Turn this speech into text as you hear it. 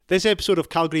This episode of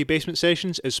Calgary Basement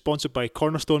Sessions is sponsored by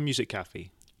Cornerstone Music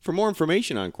Cafe. For more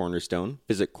information on Cornerstone,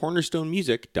 visit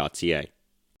cornerstonemusic.ca.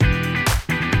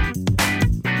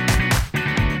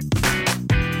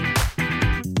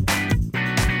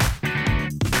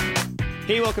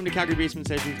 Hey, welcome to Calgary Basement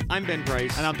Sessions. I'm Ben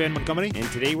Price. And I'm Ben Montgomery. And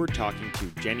today we're talking to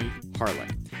Jenny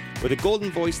Harlech. With a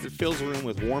golden voice that fills a room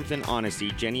with warmth and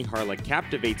honesty, Jenny Harlech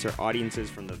captivates her audiences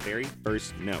from the very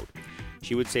first note.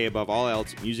 She would say above all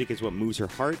else, music is what moves her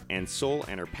heart and soul,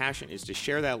 and her passion is to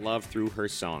share that love through her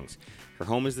songs. Her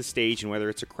home is the stage, and whether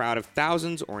it's a crowd of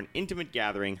thousands or an intimate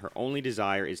gathering, her only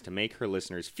desire is to make her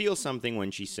listeners feel something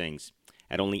when she sings.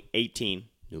 At only 18,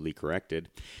 newly corrected,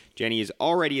 Jenny is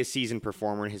already a seasoned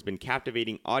performer and has been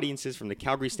captivating audiences from the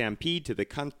Calgary Stampede to the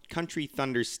Country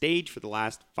Thunder stage for the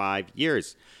last 5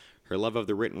 years. Her love of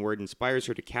the written word inspires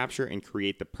her to capture and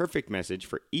create the perfect message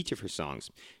for each of her songs.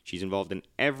 She's involved in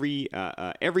every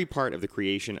part of the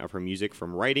creation of her music,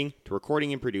 from writing to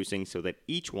recording and producing, so that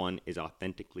each one is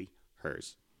authentically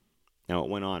hers. Now, it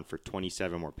went on for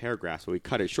 27 more paragraphs, but we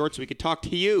cut it short so we could talk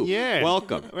to you. Yeah.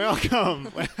 Welcome. Welcome.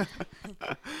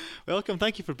 Welcome.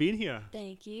 Thank you for being here.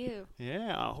 Thank you.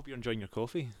 Yeah, I hope you're enjoying your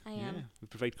coffee. I am. Yeah, we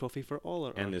provide coffee for all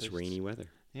our And artists. this rainy weather.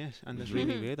 Yes, and this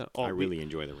rainy weather. Oh, I really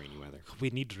enjoy the rainy weather. we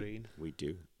need rain. We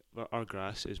do. Our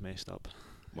grass is messed up.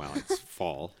 Well, it's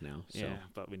fall now, so. Yeah,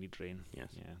 but we need rain. Yes.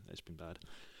 Yeah, it's been bad.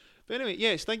 But anyway,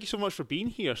 yes, thank you so much for being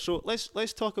here. So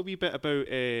let's talk a wee bit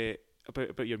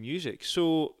about your music.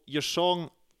 So your song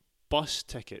Bus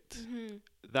Ticket,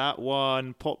 that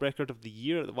won Pop Record of the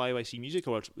Year at the YYC Music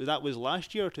Awards. That was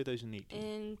last year or 2018?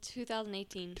 In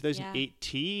 2018.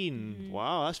 2018.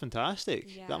 Wow, that's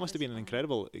fantastic. Yeah, that must it have been was an fun.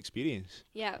 incredible experience.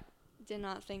 Yeah, did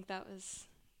not think that was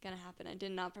gonna happen. I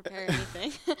did not prepare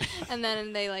anything. And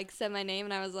then they said my name,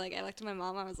 and I looked at my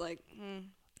mom. I was like,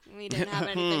 we didn't have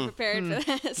anything prepared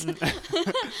for this.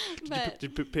 But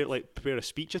Did you prepare a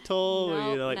speech at all? no,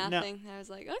 or you're like, nah. nothing. I was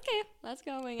like, okay, let's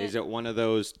go wing Is it. it one of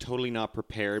those totally not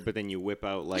prepared, but then you whip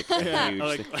out like a Yeah, huge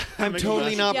like, thing? I'm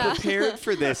totally not Yeah. prepared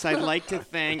for this. I'd like to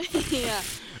thank Yeah.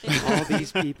 all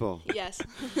these people. Yes.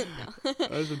 No.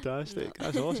 That's fantastic.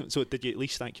 That's awesome. So did you at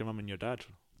least thank your mum and your dad?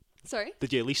 Sorry.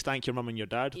 Did you at least thank your mum and your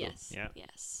dad? Though? Yes. Yeah.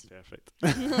 Yes. Perfect.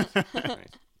 Nice.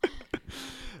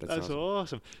 That's awesome.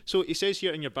 awesome. So it says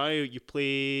here in your bio you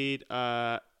played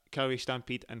Calgary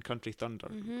Stampede and Country Thunder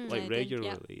I did,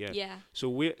 regularly. Yeah. Yeah.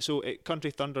 So at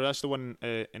Country Thunder, that's the one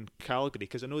in Calgary,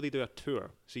 because I know they do a tour.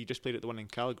 So you just played at the one in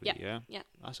Calgary. Yeah. Yeah. Yeah.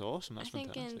 That's awesome. That's I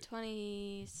think fantastic. in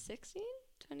 2016?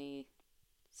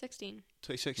 2016,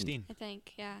 2016. I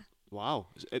think, yeah. Wow.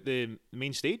 Is it at the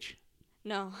main stage?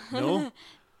 No. No?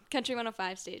 Country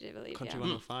 105 stage, I believe. Country yeah.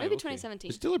 105. Maybe okay. 2017.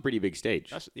 It's still a pretty big stage.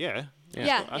 That's yeah.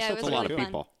 Yeah, That's it That's was a lot really of fun.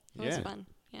 people. It was Yeah. fun.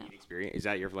 Yeah. Experience. Is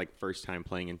that your first time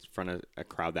playing in front of a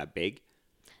crowd that big?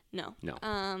 No. No.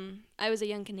 I was a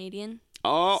young Canadian.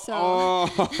 Oh, So-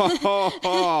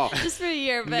 Just for a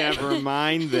year, but never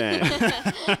mind then.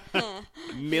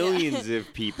 Millions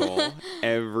of people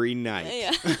every night.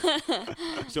 yeah.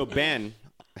 So Ben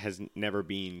has never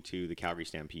been to the Calgary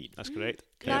Stampede. That's correct.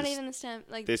 Not 'Cause even the stamp.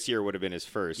 This year would have been his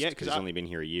first. Yeah, 'cause because he's I- only been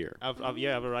here a year. I've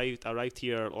arrived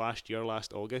here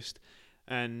last August,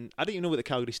 and I didn't even know what the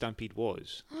Calgary Stampede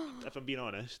was. If I'm being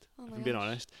honest. Oh if my I'm being gosh.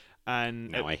 honest. And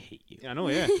Now I hate you. I know,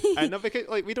 yeah. And no, because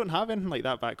we don't have anything like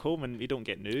that back home, and we don't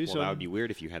get news. Well, that on- would be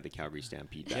weird if you had the Calgary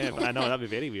Stampede back yeah, home. but I know that'd be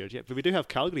very weird. Yeah, but we do have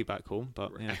Calgary back home.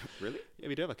 But yeah, Really? yeah,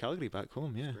 we do have a Calgary back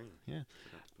home. Yeah, Great. yeah.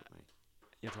 Forgot to put my-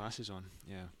 Your glasses on.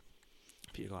 Yeah,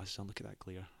 put your glasses on. Look at that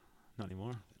glare. Not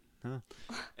anymore. No.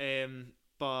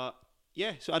 But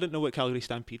yeah, so I didn't know what Calgary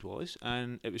Stampede was,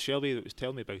 and it was Shelby that was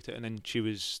telling me about it, and then she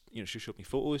showed me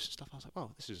photos and stuff. I was like,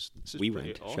 oh, this is We pretty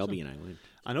went. awesome. Shelby and I went.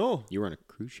 I know. You were on a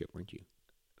cruise ship, weren't you?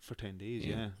 For 10 days,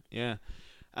 Yeah. yeah.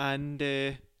 And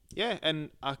and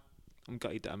I'm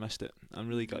gutted that I missed it. I'm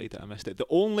really gutted that I missed it. The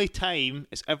only time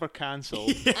it's ever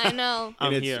cancelled, I know. I'm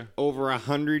and it's here. over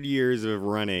 100 years of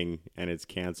running, and it's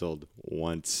canceled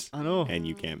once, I know. and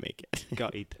you can't make it.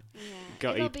 Gutted. Yeah.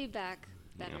 Got It'll it. be back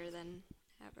better than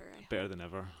ever. I hope. Better than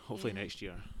ever. Hopefully Yeah. next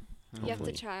year. You have to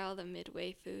Hopefully. try all the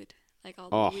Midway food, like all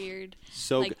Oh, the weird,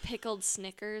 So like pickled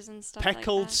Snickers and stuff.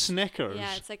 Pickled like that. Snickers.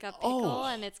 Yeah, it's like a pickle Oh.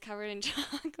 and it's covered in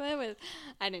chocolate with.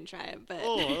 I didn't try it, but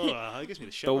That gives me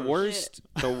the the shivers.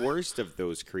 worst of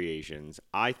those creations,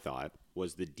 I thought,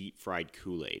 was the deep fried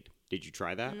Kool-Aid. Did you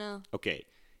try that? No. Okay.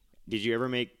 Did you ever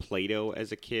make Play-Doh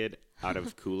as a kid out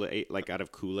of Kool-Aid, out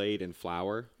of Kool-Aid and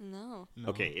flour? no.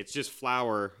 Okay, it's just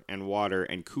flour and water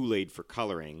and Kool-Aid for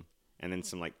coloring, and then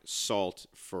some like salt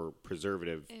for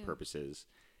preservative Ew. purposes.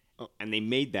 And they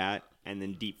made that and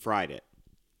then deep fried it.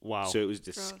 Wow. So it was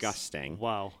disgusting.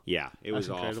 Wow. Yeah, it was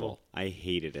incredible. awful. I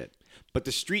hated it. But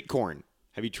the street corn,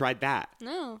 Have you tried that?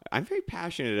 No. I'm very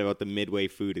passionate about the Midway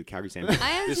food at Calgary Stampede. I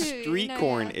am The too, street you know,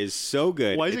 corn yeah. is so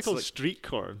good. Why is it It's called like- street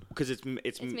corn? Because it's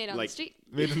It's made on like, the street.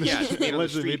 Made in the Yeah, it's made on the Literally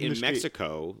street made in the street.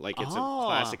 Mexico. Like it's Ah. a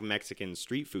classic Mexican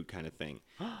street food kind of thing.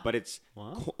 But it's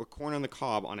Wow. corn on the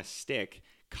cob on a stick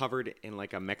covered in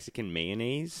like a Mexican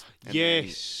mayonnaise. And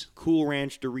Yes. then Cool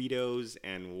Ranch Doritos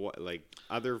and what like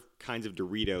other kinds of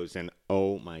Doritos. And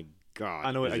oh my God.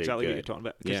 I know is it exactly what you're good. talking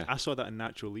about. 'Cause Yeah. I saw that in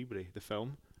Nacho Libre, the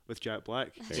film with Jack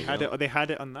Black. There They you had go. it. They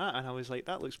had it on that, and I was like,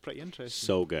 that looks pretty interesting.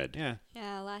 So good. Yeah.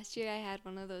 Yeah, last year I had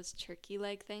one of those turkey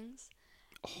leg things.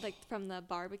 Like from the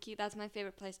barbecue. That's my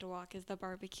favorite place to walk is the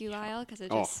barbecue aisle because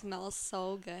it just smells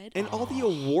so good. And all the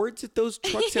awards that those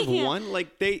trucks have Yeah. won,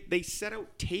 like they set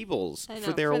out tables I for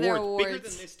know, their for their awards, bigger than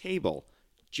awards. this table,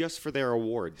 just for their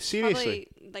awards. Seriously.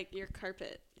 Probably like your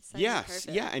carpet. size of Yes,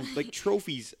 carpet. yeah, and like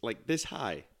trophies like this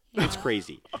high. It's Yeah.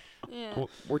 crazy. Yeah.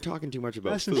 We're talking too much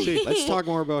about That's food. insane. Let's talk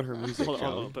more about her music. Hold on,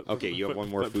 shall hold we? on, but- Okay, you have but- one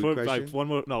more but food before- question. One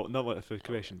more. No, not a food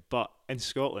question. But in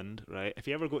Scotland, right? If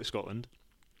you ever go to Scotland,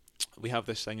 we have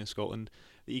this thing in Scotland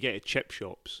that you get at chip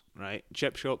shops, right?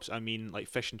 Chip shops. I mean, like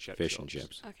fish and chip Fish shops. and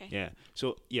chips. Okay. Yeah.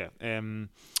 So yeah,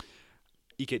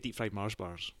 you get deep fried Mars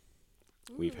bars.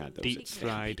 We've had those. Deep at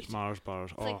fried Stampede. Mars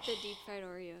bars. It's like the deep fried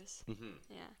Oreos.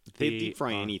 Yeah. They deep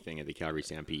fry are- anything at the Calgary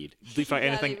Stampede. Deep fry Yeah, they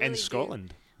anything really in do.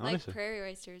 Scotland. Like Honestly. prairie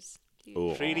oysters. Do Oh.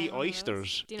 try Prairie one of those?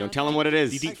 oysters. Do you know Don't tell that them what it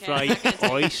is. The deep Okay, fried I'm not gonna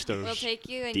say. oysters. We'll take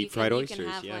you and Deep you fried can, oysters, you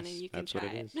can have yes, one and you can that's try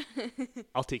what it it.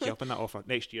 I'll take you up on that offer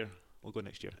next year. We'll go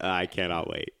next year. I cannot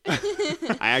wait.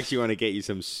 I actually want to get you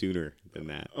some sooner than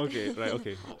that. Okay, right,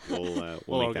 okay. We'll make that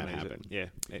organise happen.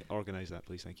 it. Yeah, organise that,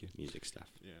 please. Thank you. Music stuff.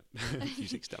 Yeah,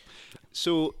 music stuff.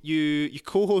 So you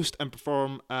co-host and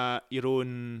perform at your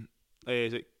own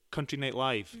is it Country Night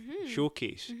Live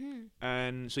showcase,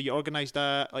 and so you organise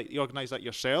that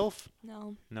yourself?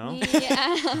 No. No? Me,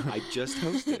 I just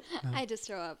hosted. I just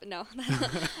throw up. No.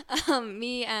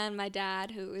 Me and my dad,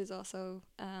 who is also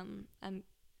a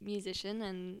musician,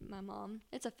 and my mom.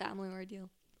 It's a family ordeal.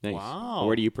 Nice. Wow.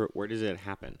 Where does it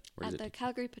happen? Where At does the it?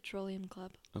 Calgary Petroleum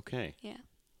Club. Okay. Yeah.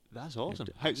 That's awesome.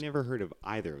 I've never heard of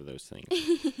either of those things.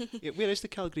 Yeah, where is the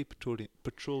Calgary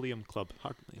Petroleum Club?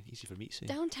 Hardly easy for me to say.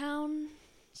 Downtown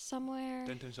somewhere.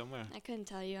 Downtown somewhere. I couldn't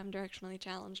tell you. I'm directionally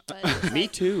challenged, but it's Me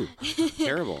like- too.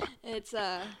 Terrible. It's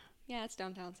it's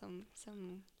downtown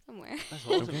somewhere That's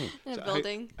awesome. Okay. in a So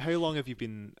building. How long have you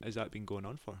been? Has that been going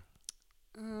on for?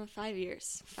 5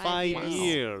 years. 5 years.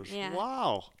 years. Yeah.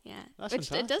 Wow. Yeah. That's Which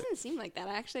fantastic. it doesn't seem like that.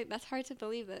 Actually, that's hard to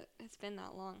believe that it's been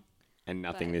that long. And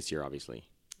nothing But- this year, obviously.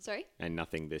 Sorry? And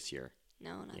nothing this year.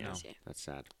 No, not Yeah. this year. That's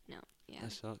sad. No. Yeah.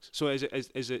 That sucks. So is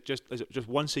it just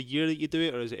once a year that you do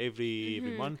it, or is it every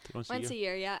month? Once Once a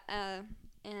year. yeah.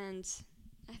 And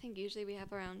I think usually we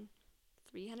have around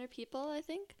 300 people, I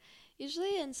think,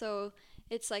 usually. And so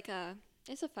it's like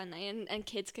it's a fun night, and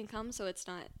kids can come, so it's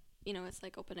not, it's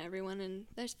like open to everyone, and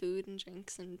there's food and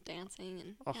drinks and dancing,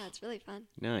 and yeah, it's really fun.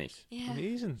 Nice. Yeah.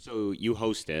 Amazing. So you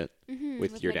host it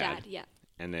with your my dad, Yeah.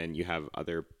 and then you have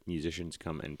other musicians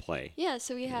come and play. Yeah,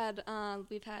 so we've had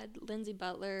Lindsay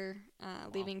Butler,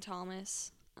 Leaving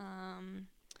Thomas,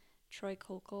 Troy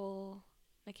Kokel,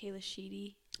 Michaela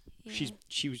Sheedy. Yeah.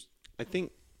 She was. I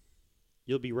think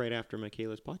you'll be right after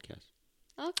Michaela's podcast.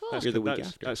 Oh, cool. You're the week that's,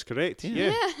 after. That's correct.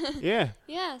 Yeah. Yeah. Yeah.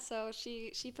 Yeah, so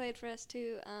she played for us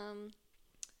too. I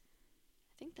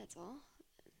think that's all.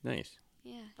 Nice.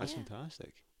 Yeah. That's yeah.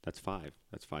 fantastic. That's 5.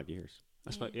 That's 5 years.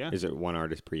 That's like yeah. Is it one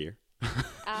artist per year?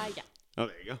 Yeah. Oh,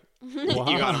 there you go. Wow.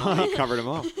 You got 'em all. You covered them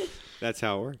all. That's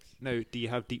how it works. Now, do you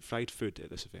have deep fried food at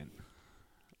this event?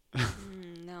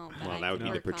 No. But Well, I that would could be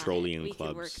the work on it. petroleum We could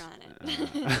clubs. work on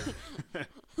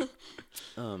it.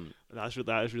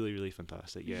 That is really really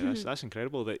fantastic. Yeah, that's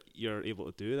incredible that you're able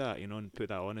to do that. And put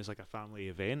that on as like a family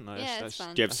event. That's, Yeah, it's that's,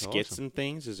 fun. Do you have that's skits awesome. and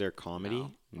things? Is there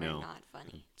comedy? No. We're not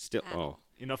funny. Still. at Oh. all.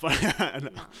 You're not funny. No.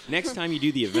 Next time you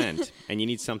do the event and you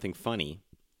need something funny,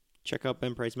 check out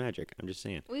Ben Price Magic. I'm just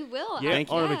saying. We will. Yeah,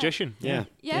 Thank or you. a magician. Yeah.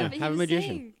 Yeah, but Have a he was magician.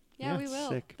 saying- Yeah, Yeah, we will.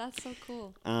 sick. That's so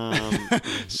cool.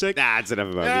 Sick. That's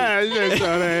enough about me. Yeah, that's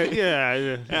all right.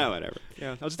 Yeah. Yeah, whatever.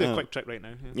 Yeah, I'll just do a quick trick right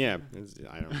now. Yeah,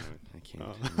 I don't know. I can't. I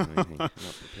don't know anything. I'm not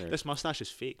prepared. This mustache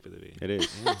is fake, by the way. It is.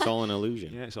 It's all an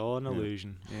illusion. Yeah, it's all an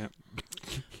illusion. Yeah.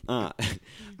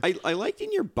 I liked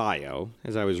in your bio,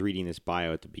 as I was reading this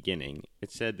bio at the beginning, it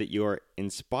said that you are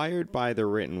inspired by the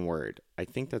written word. I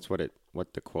think that's what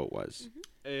the quote was.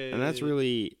 And that's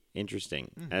really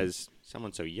interesting as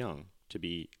someone so young to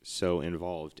be so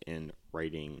involved in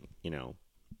writing,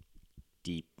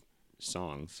 deep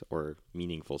songs or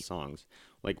meaningful songs.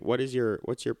 Like what's your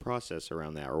process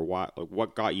around that, or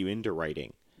what got you into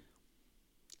writing?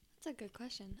 That's a good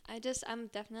question. I'm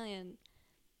definitely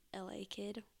LA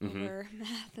kid Mhm. over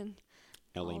math and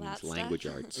LA all means that stuff. language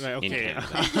arts Right, in okay.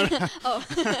 Canada.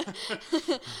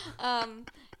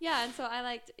 Yeah, and so I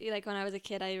liked, like, when I was a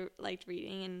kid, I liked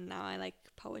reading, and now I like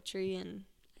poetry, and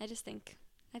I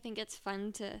think it's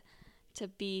fun to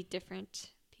be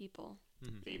different people.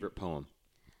 Favorite poem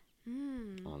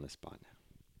Hmm. on the spot now.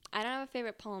 I don't have a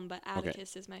favorite poem, but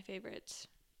Atticus is my favorite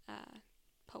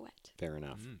poet. Fair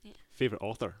enough. Favorite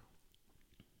author?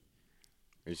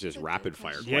 It's just That's a good rapid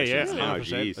fire question. questions Ooh. now. 100%.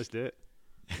 Jeez. Let's do it.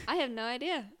 I have no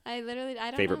idea. I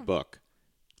don't Favorite know. book.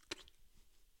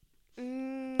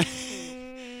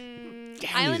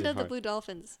 Island these are of the hard. Blue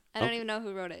Dolphins. I don't Okay. even know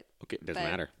who wrote it. Okay, doesn't but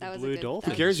matter. That was Blue a good, Dolphins.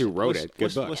 Who that cares who wrote What's- it?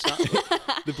 Good book. What's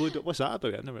that? What's that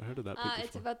about? I've never heard of that book It's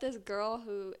before. about this girl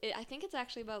who I think it's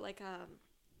actually about like a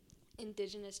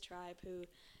indigenous tribe who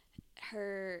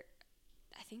I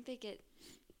think they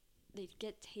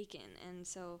get taken, and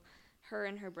so her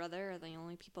and her brother are the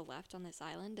only people left on this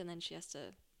island, and then she has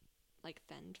to like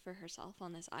fend for herself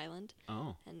on this island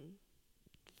Oh, and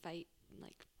fight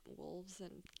like wolves,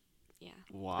 and yeah.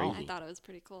 wow. I thought it was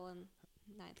pretty cool in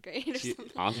 9th grade or See,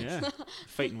 something. Awesome. Yeah,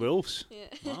 fighting wolves. Yeah.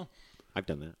 Wow. I've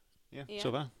done that. Yeah, Yeah.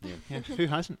 so that. Yeah. Yeah. Who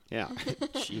hasn't? Yeah.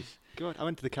 Jeez. God, I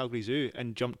went to the Calgary Zoo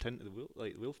and jumped into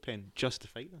the wolf pen just to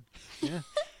fight them. Yeah.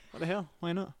 What the hell?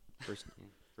 Why not?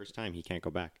 First time he can't go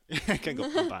back. I can't go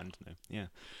banned now. Yeah.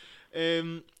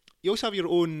 You also have your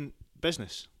own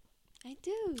business. I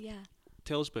do, yeah.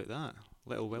 Tell us about that.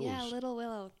 Little Willows. Yeah, Little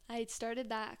Willow. I started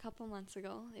that a couple months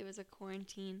ago. It was a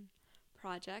quarantine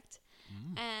project.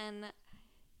 And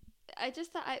I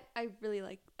just thought I really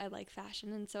like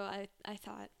fashion, and so I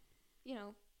thought, you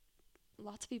know,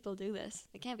 lots of people do this.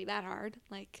 It can't be that hard.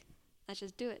 Like, let's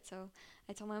just do it. So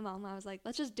I told my mom, I was like,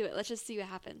 let's just do it. Let's just see what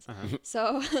happens. Uh-huh.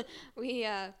 So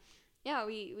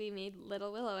we made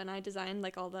Little Willow, and I designed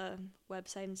like all the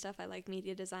website and stuff. I like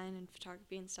media design and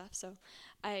photography and stuff. So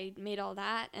I made all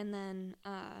that, and then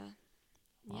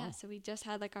Wow. so we just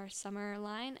had like our summer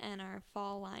line, and our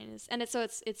fall line is, and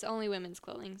it's only women's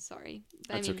clothing. Sorry,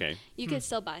 But, That's okay. You could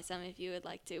still buy some if you would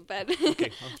like to, but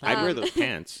Okay. I'd wear those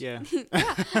pants. Yeah.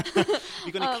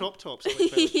 You're going to crop tops. I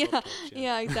like wearing yeah, crop tops,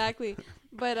 yeah, exactly.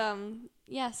 But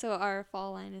so our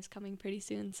fall line is coming pretty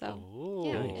soon. So Oh.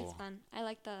 yeah, it's fun. I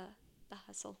like the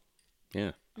hustle.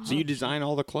 Yeah. So you design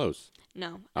all the clothes.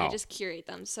 No, Oh. I just curate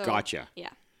them. So Gotcha. Yeah.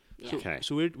 Yeah. So, Okay.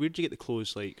 so where'd you get the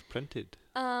clothes like printed?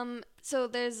 So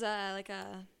there's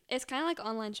it's kind of like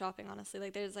online shopping, honestly.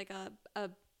 Like there's like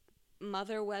a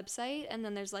mother website, and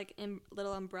then there's like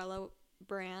little umbrella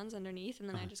brands underneath, and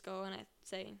then I just go and I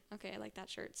say, okay, I like that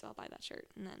shirt, so I'll buy that shirt,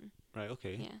 and then Right.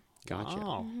 Okay. yeah. Gotcha.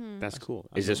 Oh. That's cool.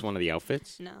 Is this one of the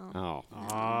outfits? No. Oh.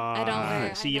 I don't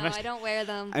wear. See, you missed. I don't wear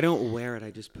them. I don't wear it. I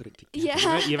just put it together.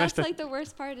 Yeah, You that's missed a- like the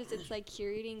worst part is it's like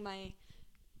curating my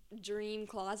dream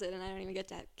closet, and I don't even get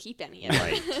to keep any of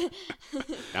it.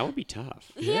 Right. That would be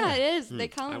tough. Yeah, it is. They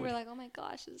come I and would- we're like, oh my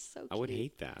gosh, this is so cute. I would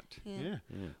hate that. Yeah. Yeah.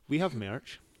 Yeah. We have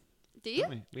merch. Do you?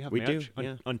 don't we? We have We do, merch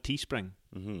yeah. on Teespring.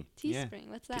 Mm-hmm. Yeah. Teespring.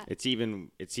 What's that? It's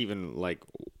even like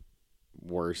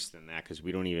worse than that because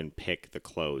we don't even pick the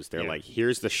clothes. They're Yeah. like,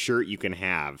 here's the shirt you can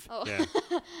have, Oh. Yeah.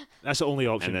 That's the only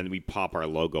option. and then we pop our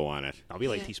logo on it. we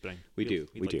like Yeah. Teespring. We do.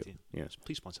 we'd We like do. to. Yeah.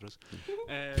 Please sponsor us.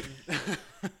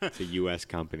 It's a U.S.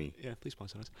 company. Yeah, please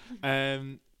sponsor us.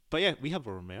 But yeah, we have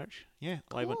our merch. Yeah,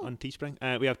 live Cool. on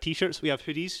Teespring. We have T-shirts. We have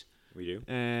hoodies. We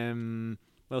do.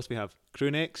 What else we have?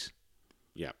 Crew necks.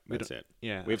 Yeah, We that's don't- it.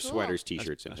 Yeah, We have Cool. sweaters, that's-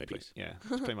 T-shirts, and that's pretty- hoodies. Yeah,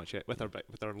 that's pretty much it with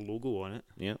our logo on it.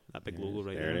 Yeah, That big There it logo is.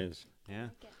 right there. there. It is. Yeah,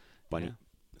 Bunny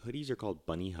hoodies are called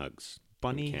bunny hugs.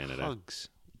 bunny Canada. hugs.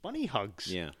 Bunny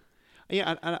hugs. Yeah,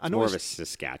 Yeah. I it's know. more of it's- a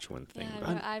Saskatchewan thing. Yeah,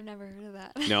 but I've never heard of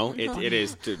that. no, it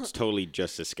is. It's totally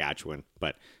just Saskatchewan.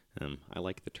 But I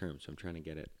like the term, so I'm trying to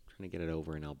get it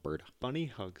over in Alberta. bunny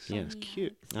hugs. Yeah. It's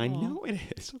cute. I Aw, know it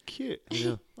It's is. so cute.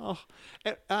 Yeah. Oh,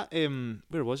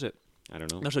 where was it? I don't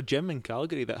know. There's a gym in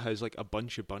Calgary that has like a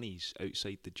bunch of bunnies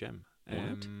outside the gym.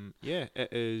 What? Yeah,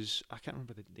 it is. I can't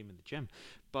remember the name of the gym,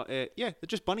 but yeah, they're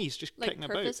just bunnies just Like kicking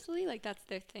about. purposefully, like that's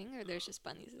their thing, or there's just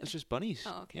bunnies there. It's just bunnies.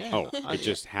 Oh, okay. Yeah. Oh, it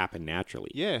just happened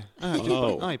naturally. Yeah.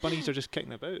 Oh. Bunnies are just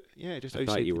kicking about. Yeah, just I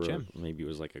outside thought you the were gym. maybe it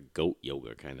was like a goat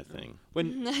yoga kind of thing.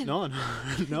 When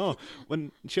no,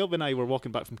 when Shelby and I were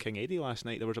walking back from King Eddie last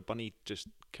night, there was a bunny just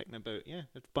kicking about. Yeah,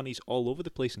 there's bunnies all over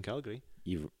the place in Calgary.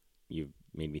 You've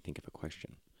made me think of a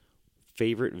question.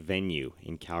 Favorite venue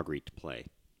in Calgary to play,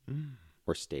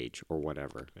 or stage, or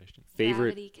whatever. Question.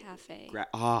 Favorite. Gravity Cafe.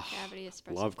 Gravity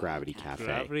Espresso love Bar Gravity Cafe.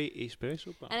 Gravity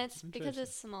Espresso Bar. And it's because Interesting.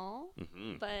 it's small,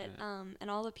 Mhm. but and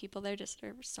all the people there just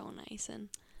are so nice, and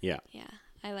Yeah. yeah,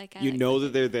 I like. You like know the-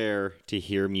 that they're there to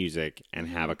hear music and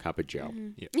have a cup of Joe.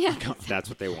 Yeah. Yeah. That's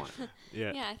what they want.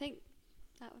 Yeah. Yeah, I think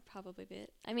That would probably be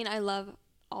it. I mean, I love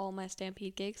all my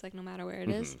Stampede gigs, like no matter where it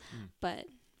is. But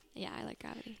yeah, I like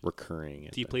Gravity. Recurring.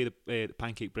 Do you play the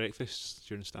pancake breakfast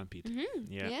during Stampede?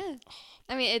 Yeah.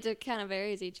 I mean, it kind of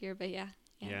varies each year, but yeah.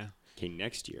 Yeah. Okay,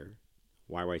 next year,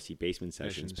 YYC Basement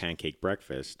Sessions, Sessions. Pancake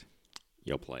Breakfast,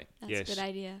 you'll play. That's Yes. a good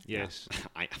idea. Yes.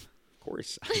 Of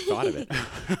course, I thought of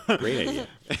it. Great idea.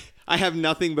 I have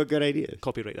nothing but good ideas.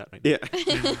 Copyright that, right? Yeah.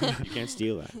 You can't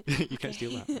steal that. You can't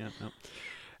steal that. Yeah.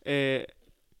 No.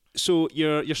 So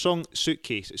your song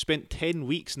Suitcase, it spent 10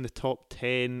 weeks in the top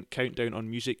 10 countdown on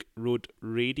Music Road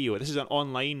Radio. This is an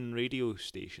online radio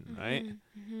station, right?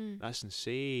 That's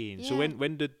insane. So Yeah.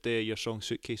 when did your song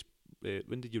Suitcase,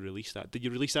 when did you release that? Did you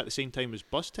release that at the same time as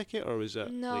Bus Ticket, or was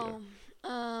that later?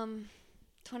 No.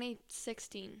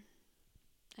 2016,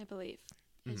 I believe,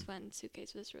 is when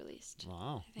Suitcase was released.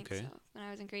 Wow. I think Okay. so. When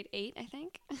I was in grade 8, I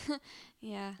think.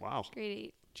 Yeah. Wow. Grade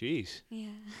 8. Jeez. Yeah.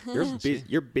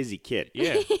 You're a busy kid.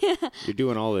 Yeah. You're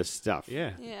doing all this stuff.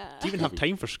 Yeah. Yeah. Do you even have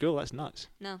time for school? That's nuts.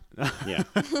 No. Yeah.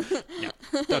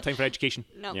 Don't have time for education.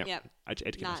 No. Yep. Yep.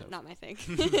 Educate myself. Not my thing.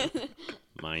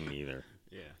 Mine neither.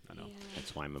 Yeah, I know.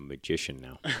 That's why I'm a magician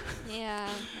now. Yeah.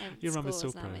 Your mum is so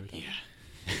not my proud.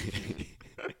 thing.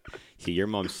 See, your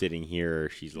mom's sitting here.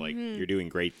 She's like, you're doing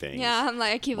great things. Yeah, I'm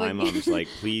like, I keep My looking. mom's like,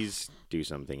 please do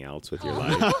something else with your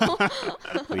life.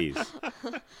 Please.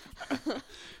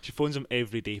 She phones him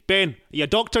every day. Ben, are you a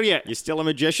doctor yet? You still a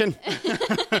magician?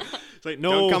 It's like,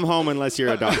 no. Don't come home unless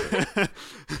you're a doctor.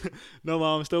 No,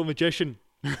 Mom, I'm still a magician.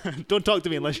 Don't talk to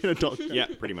me unless you're a doctor. Yeah,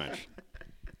 pretty much.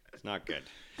 It's not good.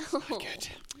 It's not good.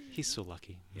 He's so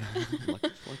lucky. Yeah.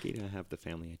 Lucky to have the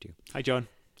family I do. Hi, John.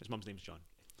 His mum's name's John.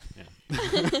 Yeah.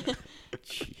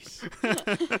 Jeez.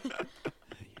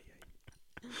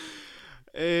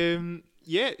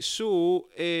 Yeah, so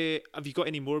have you got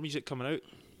any more music coming out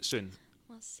soon?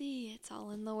 We'll see. It's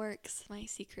all in the works. My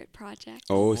secret project.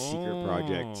 Oh, secret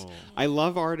projects. Oh. I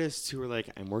love artists who are like,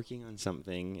 I'm working on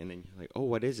something, and then you're like, oh,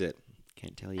 what is it?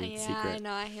 Can't tell you. It's Yeah, I secret.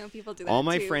 know. I hate when people do that. All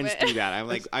my too, friends but- do that. I'm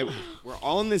like, we're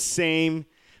all in the same,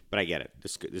 but I get it.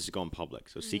 This is going public.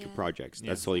 So secret Yeah. projects, Yeah.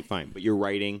 that's totally fine. But you're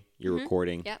writing, you're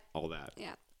recording, Yep. all that.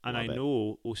 Yeah. And Love I it.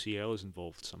 know OCL is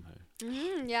involved somehow.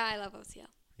 Yeah, I love OCL.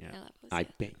 Yeah. I love OCL. I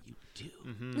bet you do.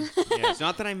 Yeah. It's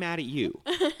not that I'm mad at you.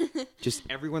 Just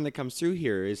everyone that comes through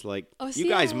here is like, you OCL,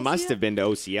 guys must OCL. have been to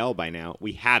OCL by now.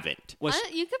 We haven't.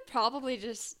 You could probably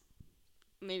just.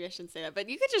 Maybe I shouldn't say that, but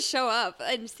you could just show up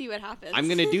and see what happens. I'm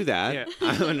gonna do that. Yeah.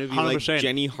 I'm gonna be like 100%.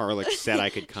 Jenny Harlick said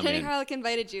I could come Jenny in. Harlick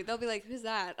invited you. They'll be like, "Who's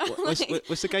that?"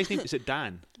 What's the guy's name? Is it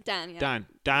Dan? Dan. Yeah.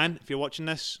 Dan, if you're watching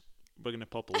this, we're going to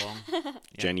pop along.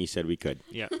 Jenny said we could.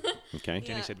 Yeah. Okay.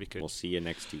 Jenny Yeah. said we could. We'll see you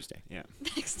next Tuesday. Yeah.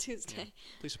 Next Tuesday.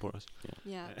 Please support us.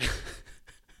 Yeah.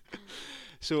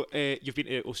 So you've been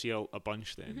to OCL a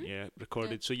bunch then, yeah,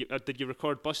 recorded. So did you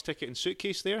record Bus Ticket and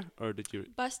Suitcase there, or did you?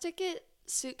 Bus Ticket,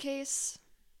 Suitcase,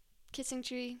 Kissing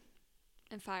Tree,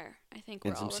 and Fire. I think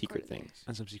And we're some all secret recorded things.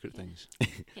 And some secret things. there.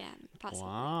 Yeah, possibly.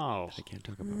 Wow, I can't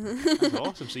talk about it. that's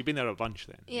awesome. So you've been there a bunch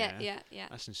then. Yeah.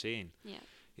 That's insane. Yeah.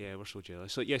 Yeah, we're so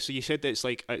jealous. So yeah, so you said that it's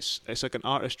like an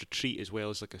artist retreat as well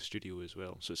as like a studio as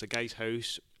well. So it's a guy's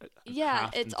house. Yeah,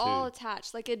 halved it's into- all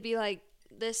attached. Like it'd be like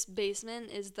this basement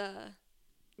is the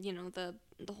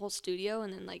whole studio,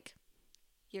 and then like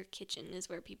your kitchen is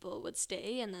where people would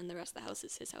stay, and then the rest of the house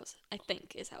is his house. I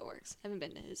think is how it works. I haven't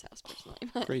been to his house personally,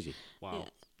 but Crazy. Wow, Yeah.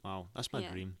 wow, that's my yeah.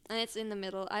 dream. And it's in the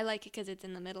middle. I like it because it's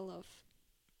in the middle of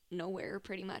nowhere,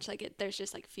 pretty much. Like there's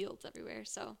just like fields everywhere.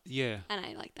 So, Yeah, and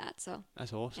I like that. So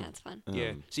that's awesome. yeah, it's fun.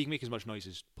 Yeah, so you can make as much noise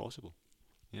as possible.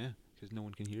 Yeah, because no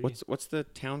one can hear What's the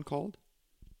town called?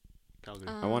 you. Calgary.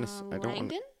 I wanna s- I don't wanna-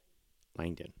 Langdon?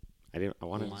 Langdon. I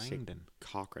wanted to say Langdon.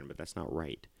 Cochrane, but that's not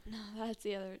right. No, that's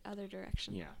the other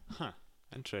direction. Yeah. Huh.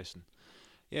 Interesting.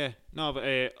 Yeah. No, but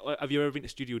have you ever been to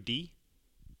Studio D?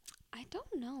 I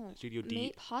don't know. Studio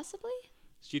D. Possibly.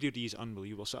 Studio D is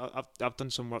unbelievable. So I've done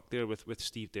some work there with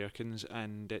Steve Derkins,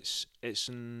 and it's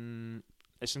in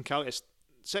Calgary. It's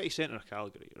city centre of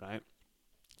Calgary, right?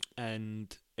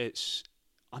 And it's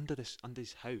under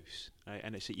his house, right?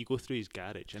 And it's you go through his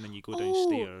garage, and then you go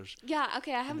downstairs. Yeah.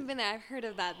 Okay. I haven't been there. I've heard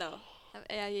of that though.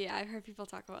 Yeah. I've heard people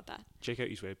talk about that. Check out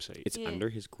his website. It's Yeah. under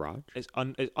his garage. It's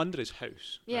under his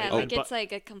house. Yeah, right? like And- it's but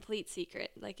like a complete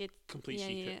secret. Like it. complete yeah,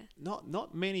 secret. Yeah.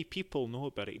 Not many people know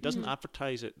about it. He doesn't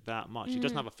advertise it that much. He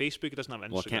doesn't have a Facebook. He doesn't have an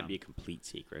Instagram. Well, it can't be a complete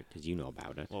secret because you know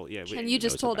about it. Well, yeah. And you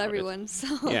just knows told about it. everyone.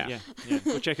 So. Yeah. yeah.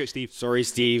 Go check out Steve. Sorry,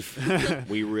 Steve.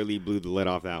 We really blew the lid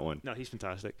off that one. No, he's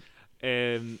fantastic.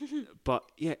 But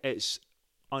yeah, it's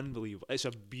unbelievable. It's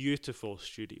a beautiful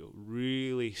studio,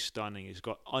 really stunning. He's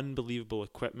got unbelievable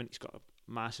equipment. He's got a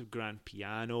massive grand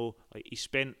piano. Like he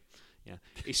spent Yeah,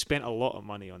 he spent a lot of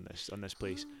money on this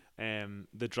place.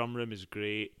 The drum room is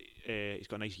great. He's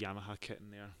got a nice Yamaha kit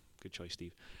in there. Good choice,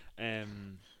 Steve.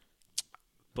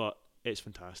 But it's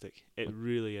fantastic. It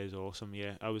really is awesome.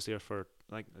 Yeah, I was there for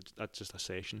that's just a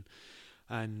session,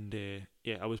 and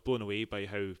I was blown away by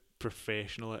how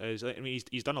professional it is. I mean,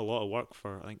 he's done a lot of work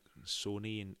for I think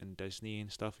Sony and Disney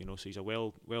and stuff. So he's a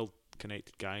well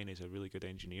connected guy, and he's a really good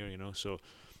engineer. So.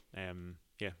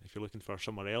 If you're looking for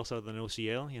somewhere else other than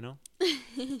OCL,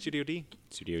 Studio D.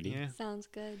 Studio D. Yeah. Sounds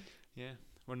good. Yeah.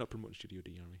 We're not promoting Studio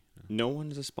D, are we? No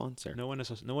one is a sponsor. No one is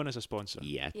a sponsor.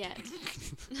 Yet. Yeah.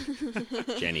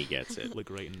 Jenny gets it. Look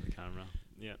right in the camera.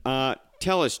 Yeah.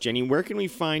 Tell us, Jenny, where can we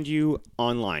find you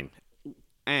online?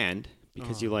 And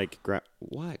because you like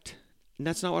what? And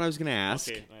that's not what I was going to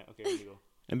ask. Okay, here you go.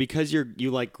 And because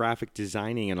you like graphic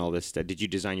designing and all this stuff, did you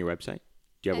design your website?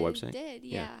 Do you have a website? I did,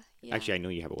 yeah. Actually, I know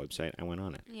you have a website. I went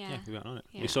on it. Yeah. We went on it.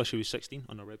 Yeah. We saw she was 16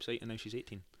 on our website, and now she's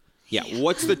 18. Yeah.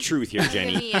 What's the truth here,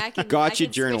 Jenny? Gotcha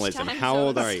journalism. How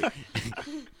old are you?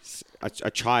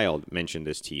 A child mentioned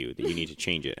this to you that you need to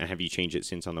change it. And have you changed it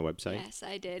since on the website? Yes,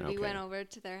 I did. Okay. We went over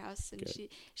to their house, and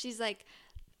she's like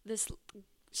this.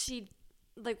 She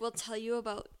will tell you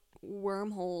about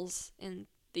wormholes in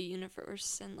the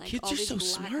universe and Kids all are these so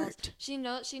black holes. smart.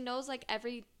 She knows like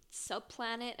every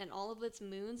subplanet and all of its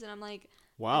moons, and I'm like,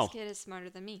 Wow. this kid is smarter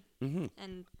than me. Mm-hmm.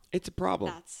 And It's a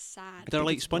problem. that's sad. They're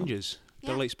like sponges.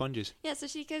 They're Yeah. like sponges. Yeah, so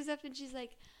she comes up and she's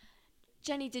like,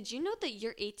 Jenny, did you know that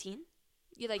you're 18?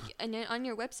 You and on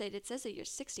your website it says that you're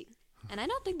 16. And I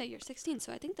don't think that you're 16,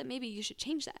 so I think that maybe you should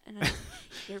change that. And I'm like,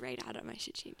 you're right, Adam, I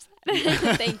should change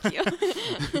that. Thank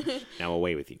you. Now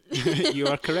away with you. You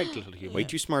are correct, little human. Way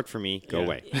too smart for me. Go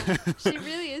away. Yeah. She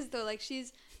really is though. Like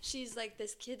she's like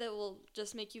this kid that will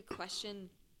just make you question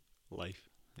Life.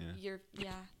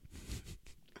 Yeah.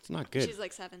 It's not good. She's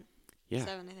like 7. Yeah.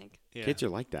 7, I think. Yeah. Kids are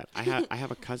like that. I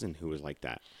have a cousin who was like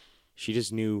that. She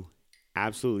just knew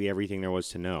absolutely everything there was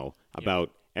to know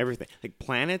about everything, like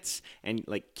planets and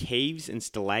like caves and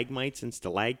stalagmites and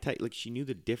stalactites. Like she knew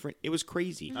the different. It was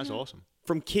crazy. That's awesome.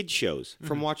 From kid shows,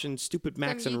 from watching stupid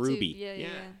Max From and YouTube. Ruby. Yeah.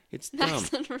 It's Max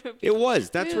dumb. and Ruby. It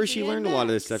was. That's where Ruby she and learned a lot of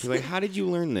this Max. stuff. You're like, how did you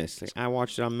learn this? Like, I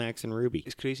watched it on Max and Ruby.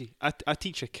 It's crazy. I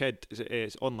teach a kid.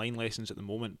 It's online lessons at the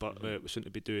moment, but we're soon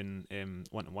to be doing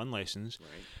one-to-one lessons. Right.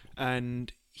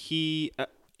 And he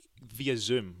via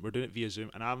Zoom. We're doing it via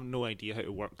Zoom, and I have no idea how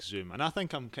to work Zoom. And I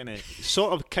think I'm kind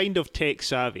of tech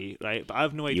savvy, right? But I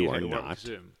have no idea how to work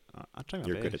Zoom. I'll try my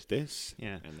You're best. good at this.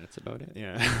 Yeah. And that's about it.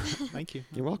 Yeah. Thank you.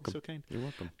 You're welcome. So kind. You're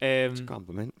welcome. It's a Um,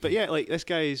 compliment. but yeah, like this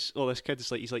kid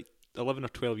is like 11 or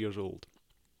 12 years old,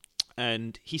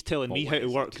 and he's telling me what how to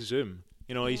is work Zoom.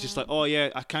 He's just Yeah. like, oh yeah,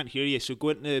 I can't hear you, so go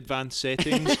into advanced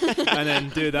settings and then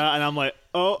do that. And I'm like,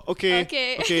 oh,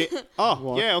 okay. Oh,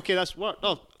 What? yeah, okay, that's what.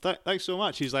 Oh, thanks so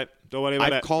much. He's like, don't worry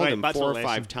about it. I've called Right, him back to 4 the or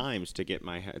lesson. 5 times to get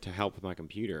to help with my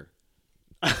computer.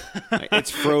 Like, it's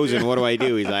frozen. What do I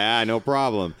do? He's like, no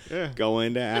problem. Yeah. Go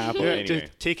into Apple. Yeah, Anyway,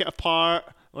 just take it apart.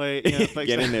 Like, fix get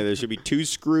it. in there. There should be 2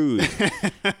 screws.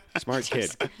 Smart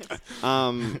kid.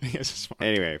 Yes, smart.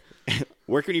 Anyway,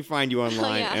 where can you find you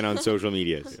online yeah. and on social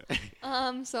medias?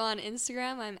 So on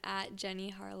Instagram, I'm at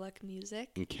Jenny Harlock Music.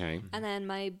 Okay. And then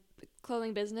my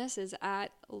clothing business is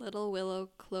at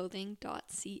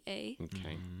littlewillowclothing.ca.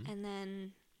 Okay. And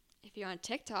then if you're on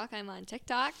TikTok, I'm on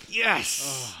TikTok.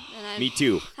 Yes. And I Me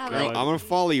too. have Girl, like I'm gonna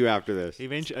follow you after this.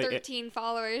 Eventually, 13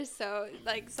 followers, so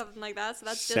like something like that. So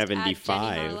that's just at Jenny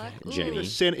 75, Harlock. Jenny. Ooh.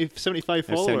 75 That's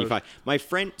followers. 75. My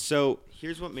friend. So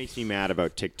here's what makes me mad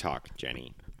about TikTok,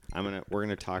 Jenny. We're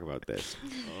gonna talk about this.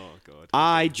 Oh god.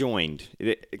 I joined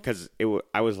because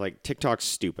I was like, TikTok's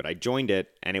stupid. I joined it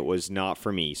and it was not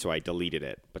for me, so I deleted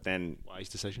it. But then, Wise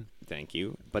decision. thank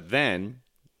you. But then,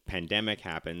 pandemic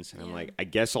happens, and I'm Yeah. like, I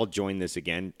guess I'll join this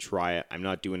again. Try it. I'm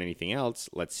not doing anything else.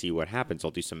 Let's see what happens.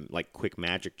 I'll do some like quick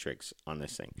magic tricks on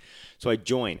this thing. So I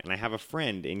join, and I have a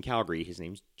friend in Calgary. His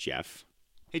name's Jeff.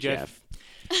 Hey Jeff.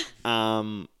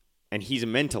 And he's a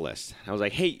mentalist. I was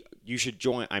like, hey, you should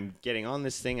join. I'm getting on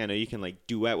this thing. I know you can like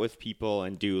duet with people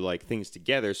and do like things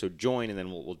together. So join, and then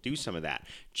we'll do some of that.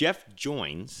 Jeff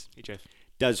joins, Hey Jeff.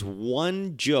 does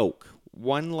one joke,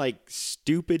 one like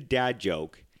stupid dad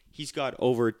joke. He's got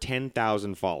over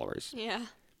 10,000 followers. Yeah.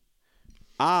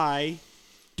 I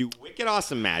do wicked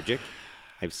awesome magic.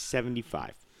 I have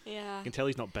 75. Yeah. I can tell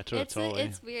he's not bitter It's at all.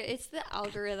 it's weird. It's the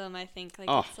algorithm, I think. Like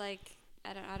Oh. it's like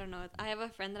I don't know. I have a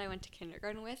friend that I went to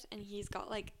kindergarten with, and he's got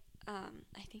like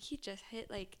I think he just hit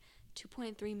like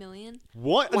 2.3 million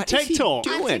What? What On is he TikTok?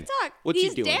 doing? on TikTok. What's he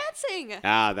he's doing? dancing.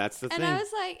 Ah, that's the And thing. I was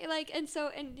like, and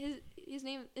his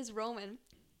name is Roman.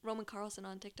 Roman Carlson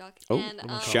on TikTok. Oh, and,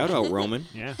 shout out, Roman.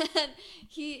 Yeah. and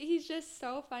he's just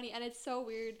so funny, and it's so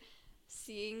weird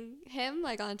seeing him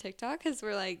like on TikTok because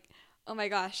we're like, oh my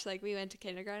gosh, like we went to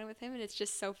kindergarten with him, and it's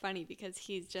just so funny because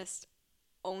he's just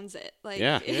owns it. Like,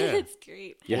 Yeah. it's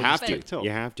great. You Oh, have it's to. TikTok. You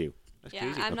have to. That's Yeah,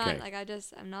 crazy. I'm Okay. not like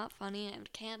I'm not funny. I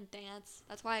can't dance.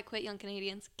 That's why I quit Young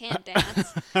Canadians. Can't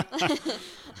dance.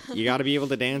 You got to be able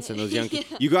to dance in those young kids.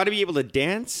 You got to be able to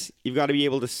dance. You've got to be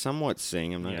able to somewhat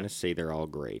sing. I'm not Yeah. going to say they're all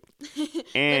great.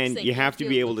 And Lip-sync. you have to Do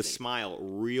be a able to lip-sync. smile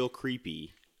real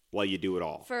creepy while you do it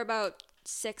all. For about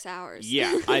 6 hours.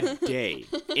 Yeah, a day.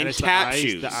 In And it's tap the eyes,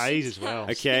 shoes. the eyes as well.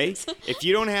 Okay? If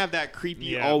you don't have that creepy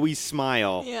Yeah. always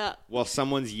smile Yeah. while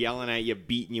someone's yelling at you,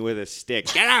 beating you with a stick,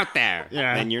 get out there.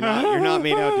 Yeah. And you're not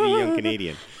made out to be Young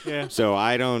Canadian. Yeah. So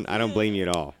I don't blame you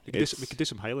at all. We could do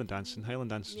some Highland dancing.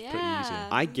 Highland dance is pretty easy. Yeah.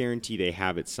 I guarantee they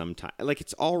have it sometime. Like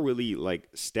it's all really like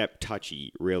step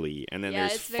touchy, really. And then Yeah,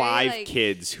 there's it's very, 5 like-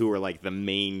 kids who are like the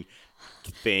main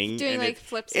thing. Doing, and like,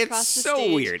 flips it's across the so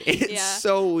stage. weird. It's Yeah.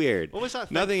 so weird. What was that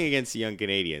thing? Nothing against the Young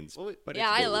Canadians, What was- but Yeah,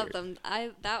 it's a I bit love weird.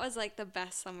 them. That was like the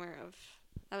best summer of.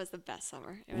 That was the best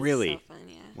summer. It was Really? so fun.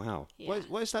 Yeah. Wow. Yeah.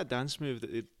 What is that dance move that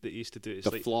you used to do? It's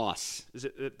The like, floss. is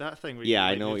it that thing? Where Yeah, you, I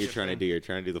like, know move what you're your trying to thing? do. You're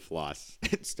trying to do the floss.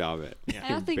 Stop it. I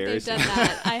don't think they've done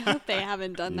Embarrassing. that. I hope they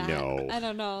haven't done that. No. I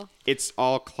don't know. It's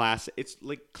all classic. It's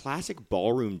like classic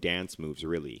ballroom dance moves,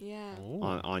 really, Yeah. Oh.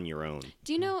 on your own.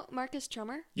 Do you know Marcus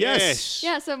Trummer? Yes.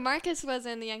 Yeah, so Marcus was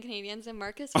in the Young Canadians, and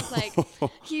Marcus was like,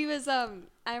 he was, I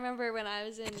remember when I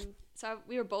was in,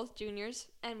 we were both juniors,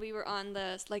 and we were on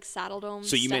the, like, Saddle Dome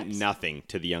So you meant steps. nothing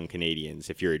to the Young Canadians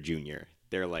if you're a junior.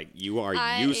 They're like, you are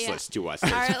I- useless to us. All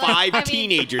There's right, like, 5 I mean,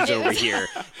 teenagers it over was- here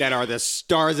that are the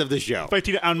stars of the show. By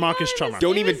Tina and Marcus Trummer.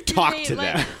 Don't It even was talk great, to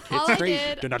like, them. All It's I crazy.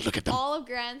 did, Do not look at them. all of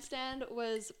Grandstand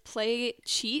was play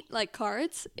cheat, like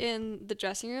cards, in the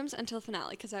dressing rooms until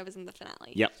finale, because I was in the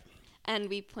finale. Yep. And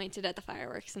we pointed at the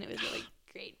fireworks, and it was really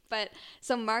great. But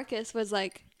so Marcus was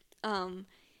like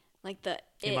the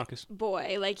Hey, it Marcus.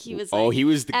 boy, like he was. Oh, like, he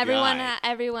was the everyone. guy.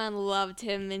 Everyone loved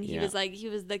him, and he Yeah. was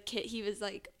the kid. He was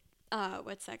like,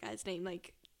 what's that guy's name?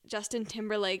 Like Justin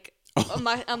Timberlake.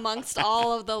 Amongst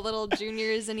all of the little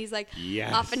juniors, and he's like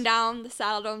Yes. up and down the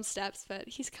Saddle Dome steps, but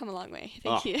he's come a long way.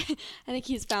 I think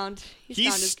he's found. He's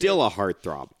found his still groove. a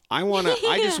heartthrob.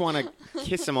 I just want to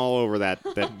kiss him all over that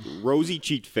rosy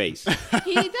cheeked face.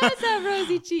 He does have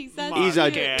rosy cheeks. That's He's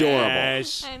cute. adorable.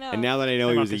 Yes. I know. And now that I know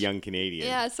Hey, he was a Marcus. young Canadian.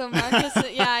 Yeah, so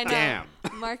Marcus, yeah, I know. Damn.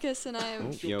 Marcus and I Oh,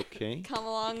 have you okay? come a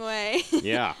long way.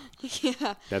 Yeah.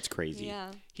 yeah, That's crazy.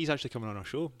 yeah, He's actually coming on our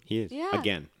show He is. Yeah.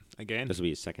 Again. again. This will be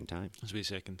his second time. This will be the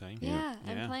second time. yeah.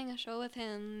 Yeah. I'm playing a show with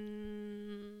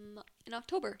him in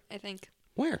October, I think.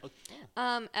 Where?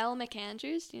 Elle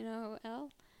McAndrews, do you know Elle?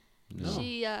 No.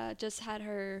 She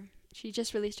she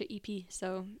just released her EP,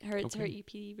 so it's her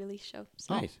EP release show.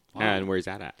 So. Nice. Wow. And where's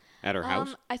that at? At her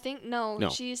house? I think no, No.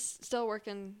 she's still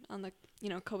working on the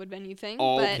COVID venue thing.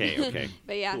 Oh, but, okay.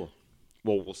 but yeah, Cool.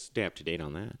 Well, we'll stay up to date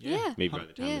on that. yeah, Maybe by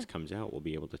the time Yeah. this comes out, we'll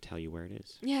be able to tell you where it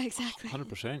is. yeah, exactly.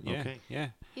 100%. Yeah. Okay. Yeah.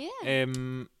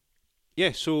 Yeah.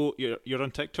 Yeah. So you're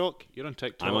on TikTok. You're on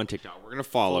TikTok. I'm on TikTok. We're going to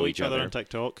follow each other. on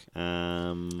TikTok. think You're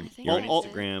on that's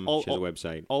it. Instagram. She has a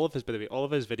website. All of his, by the way, all of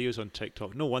his videos on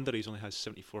TikTok. No wonder he's only has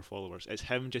 74 followers. It's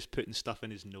him just putting stuff in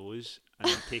his nose and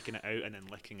then taking it out and then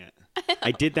licking it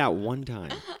I did that one time.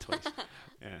 twice.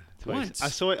 Yeah, twice. Once.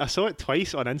 I saw it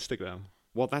twice on Instagram.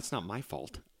 Well, that's not my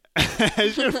fault.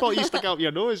 It's your fault you stuck out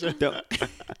your nose.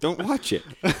 Don't watch it.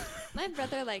 My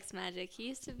brother likes magic. He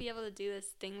used to be able to do this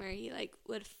thing where he like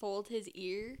would fold his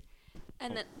ear,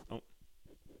 and then oh.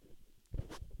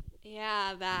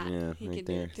 yeah, that Yeah, he right could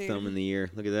do there. it too. Thumb in the ear.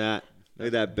 Look at that. Look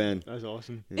at that, Ben. That's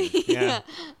awesome. yeah.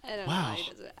 I don't know Wow. how he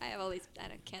does it. I have all these. I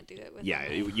can't do it with. Yeah,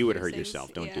 my you would hurt piercings.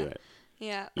 yourself. Don't yeah. do it.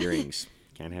 Yeah. Earrings.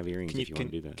 Can't have earrings if you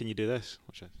want to do that. Can you do this?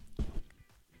 Watch this.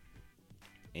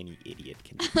 Any idiot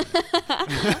can do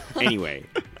that. Anyway,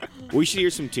 we should hear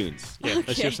some tunes. Yeah, let's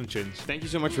Okay. hear some tunes. Thank you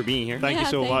so much for being here. Thank you Yeah,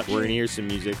 so thank much. you. We're going to hear some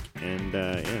music, and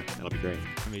yeah, that'll be great.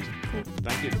 Amazing. Cool.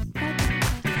 Thank you.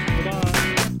 Bye.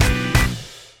 Bye-bye.